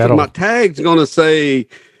 Oh, okay. My tag's going to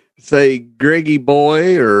say Greggy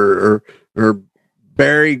Boy or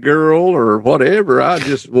Barry Girl or whatever. I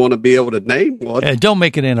just want to be able to name one. Don't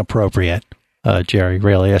make it inappropriate, Jerry.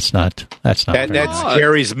 Really, that's not. That's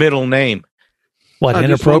Jerry's middle name. What, I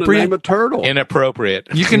inappropriate? Name a turtle. Inappropriate.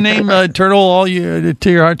 You can name a turtle all to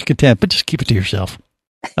your heart's content, but just keep it to yourself.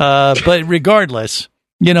 But regardless,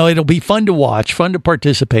 it'll be fun to watch, fun to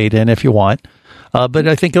participate in if you want. But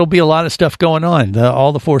I think it'll be a lot of stuff going on.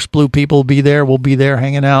 All the Force Blue people will be there. We'll be there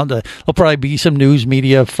hanging out. There'll probably be some news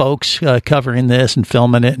media folks covering this and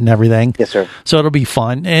filming it and everything. Yes, sir. So it'll be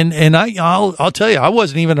fun. And I'll tell you, I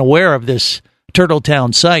wasn't even aware of this Turtle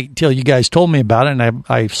Town site until you guys told me about it. And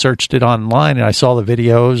I searched it online and I saw the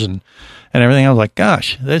videos and everything. I was like,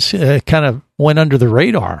 gosh, this kind of went under the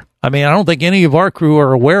radar. I mean, I don't think any of our crew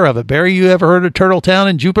are aware of it. Barry, you ever heard of Turtle Town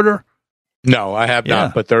in Jupiter? No, I have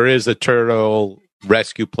not, but there is a turtle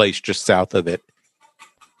rescue place just south of it.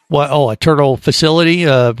 What? Oh, a turtle facility,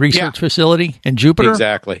 research facility in Jupiter?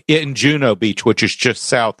 Exactly. In Juno Beach, which is just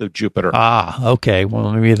south of Jupiter. Ah, okay.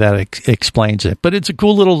 Well, maybe that explains it. But it's a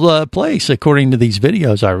cool little place, according to these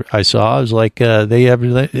videos I saw. It was like they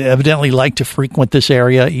evidently like to frequent this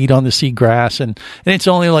area, eat on the seagrass, and it's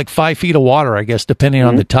only like 5 feet of water, I guess, depending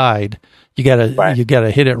on the tide. You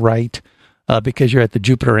gotta hit it right. Because you're at the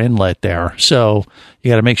Jupiter Inlet there. So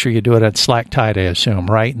you got to make sure you do it at slack tide, I assume,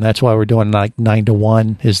 right? And that's why we're doing like 9 to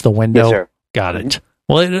 1 is the window. Yes, sir. Got it.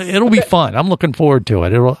 Well, it'll be fun. I'm looking forward to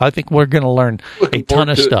it. I think we're going to learn a ton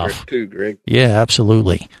of stuff. Too, Greg. Yeah,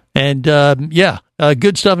 absolutely. And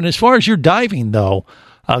good stuff. And as far as your diving, though,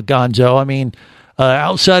 Gonzo, I mean,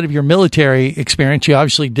 outside of your military experience, you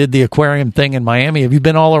obviously did the aquarium thing in Miami. Have you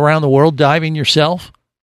been all around the world diving yourself?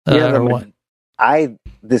 Or what?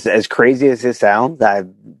 This, as crazy as this sounds, I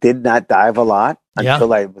did not dive a lot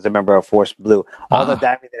until I was a member of Force Blue. All the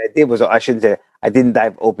diving that I did was, I shouldn't say, I didn't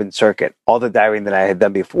dive open circuit. All the diving that I had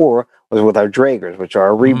done before was with our dragers, which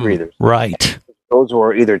are our rebreathers. Right. Those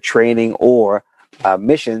were either training or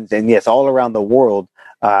missions, and yes, all around the world.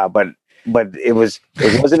 But it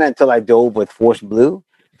wasn't until I dove with Force Blue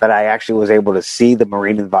that I actually was able to see the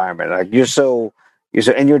marine environment. Like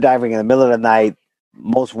and you're diving in the middle of the night.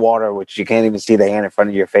 Most water, which you can't even see the hand in front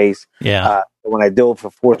of your face. Yeah. When I dove for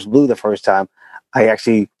Force Blue the first time,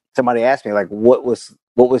 somebody asked me, like, what was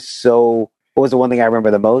the one thing I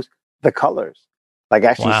remember the most? The colors. Like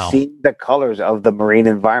actually seeing the colors of the marine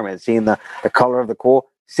environment, seeing the color of the coral,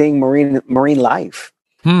 seeing marine life.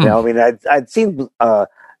 I mean, I'd seen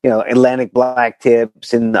Atlantic black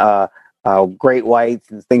tips and great whites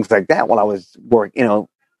and things like that while I was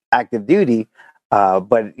active duty.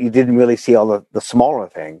 But you didn't really see all the smaller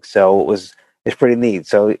things, so it's pretty neat.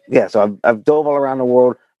 So I've dove all around the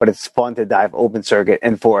world, but it's fun to dive open circuit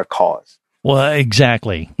and for a cause. Well,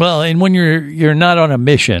 exactly. Well, and when you're not on a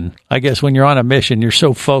mission, I guess when you're on a mission, you're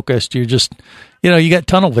so focused, you're just you got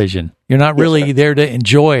tunnel vision. You're not really there to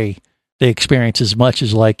enjoy the experience as much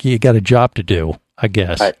as like you got a job to do. I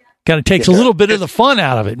guess kind of takes a little bit of the fun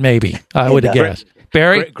out of it. Maybe I would have guessed.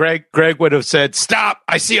 Barry, Greg would have said, "Stop!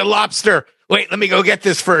 I see a lobster. Wait, let me go get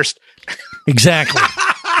this first." Exactly.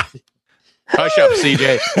 Hush up,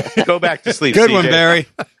 CJ. Go back to sleep. Good CJ. one, Barry.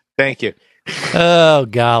 Thank you. Oh,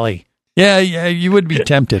 golly. Yeah, you would be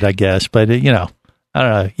tempted, I guess. But, I don't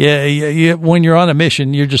know. Yeah, when you're on a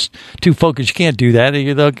mission, you're just too focused. You can't do that.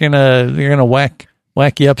 You're gonna whack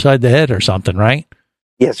whack you upside the head or something, right?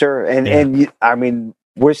 Yes, sir. I mean,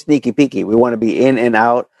 we're sneaky peeky. We want to be in and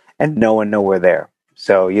out, and no one know we're there.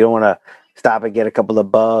 So you don't want to stop and get a couple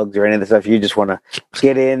of bugs or any of the stuff. You just want to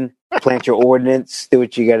get in, plant your ordnance, do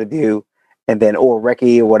what you got to do, and then or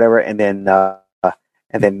recce or whatever, and then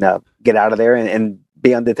get out of there and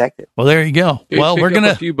be undetected. Well, there you go. Well, we're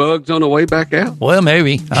gonna a few bugs on the way back out. Well,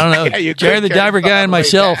 maybe, I don't know. Yeah, Jerry the Diver Guy and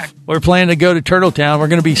myself, we're planning to go to Turtle Town. We're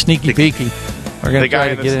going to be sneaky peeky. We're going the guy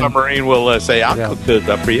in the submarine will say, "I'll cook this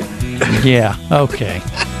up for you." Yeah. Okay.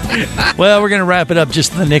 Well, we're going to wrap it up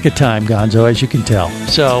just in the nick of time, Gonzo, as you can tell.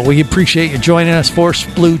 So we appreciate you joining us.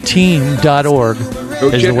 ForceBlueTeam.org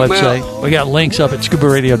is the website. We got links up at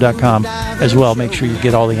ScubaRadio.com as well. Make sure you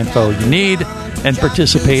get all the info you need and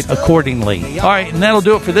participate accordingly. All right, and that'll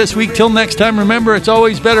do it for this week. Till next time, remember, it's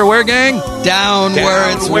always better where, gang? Down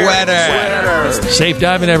where it's wetter. Safe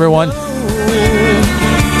diving, everyone.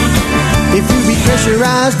 If you be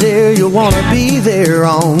pressurized there, you'll want to be there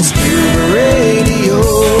on Scuba Radio.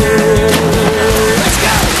 Let's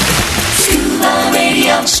go! Scuba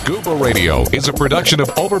Radio. Scuba Radio is a production of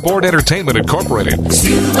Overboard Entertainment Incorporated.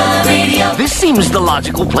 Scuba Radio. This seems the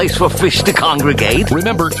logical place for fish to congregate.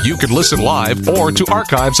 Remember, you can listen live or to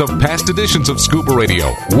archives of past editions of Scuba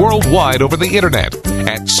Radio worldwide over the internet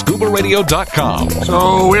at ScubaRadio.com.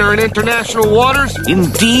 So we're in international waters?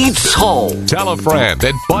 Indeed so. Tell a friend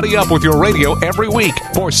and buddy up with your radio every week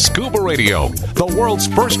for Scuba Radio, the world's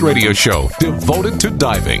first radio show devoted to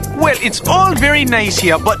diving. Well, it's all very nice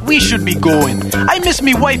here, but we should be going. I miss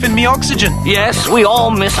me wife and me oxygen. Yes, we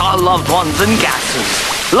all miss our loved ones and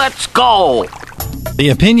gases. Let's go. The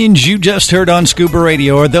opinions you just heard on Scuba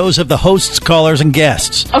Radio are those of the hosts, callers, and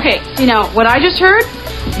guests. Okay, what I just heard?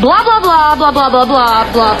 Blah, blah, blah, blah, blah, blah, blah,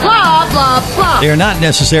 blah, blah, blah, blah. They are not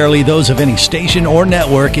necessarily those of any station or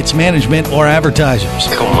network, its management, or advertisers.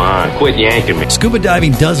 Come on, quit yanking me. Scuba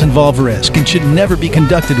diving does involve risk and should never be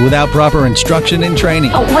conducted without proper instruction and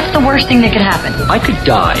training. Oh, what's the worst thing that could happen? I could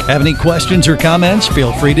die. Have any questions or comments?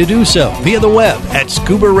 Feel free to do so via the web at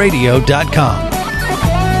ScubaRadio.com.